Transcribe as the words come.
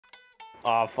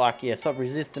Oh, fuck yeah. Stop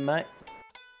resisting, mate.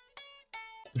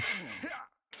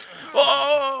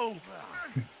 Oh!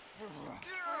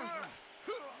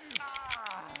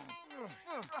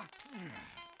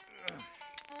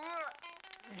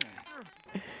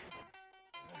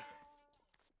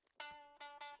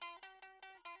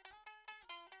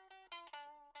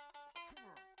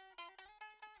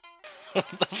 What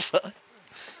the fuck?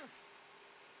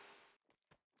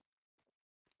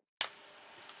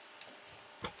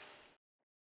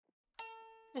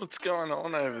 What's going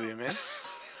on over there, man?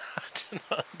 I don't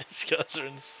know. These guys are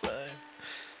insane.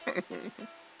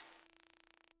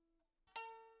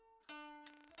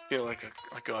 Feel like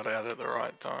I got out at the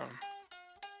right time.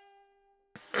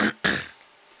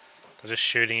 They're just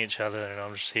shooting each other, and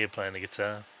I'm just here playing the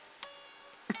guitar.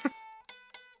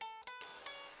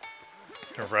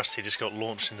 And Rusty just got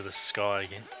launched into the sky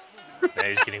again. Now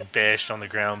he's getting bashed on the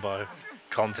ground by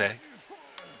Contact.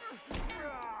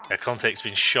 Now Contact's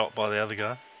been shot by the other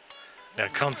guy. Now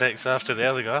Contact's after the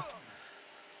other guy.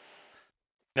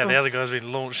 Now the other guy's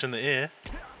been launched in the air.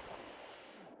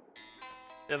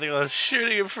 The other guy's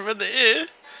shooting him from in the air.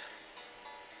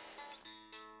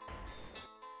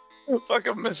 Fuck,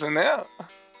 I'm missing out.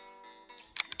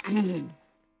 Now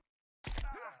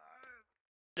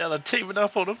they're teaming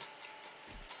up on him.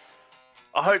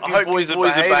 I hope you boys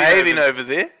are behaving over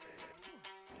there.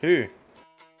 Who?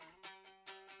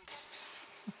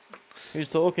 Who's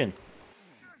talking?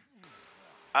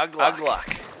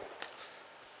 Ugluck.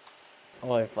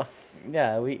 Oh, fuck.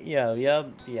 Yeah, we are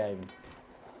behaving.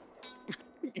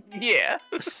 Yeah.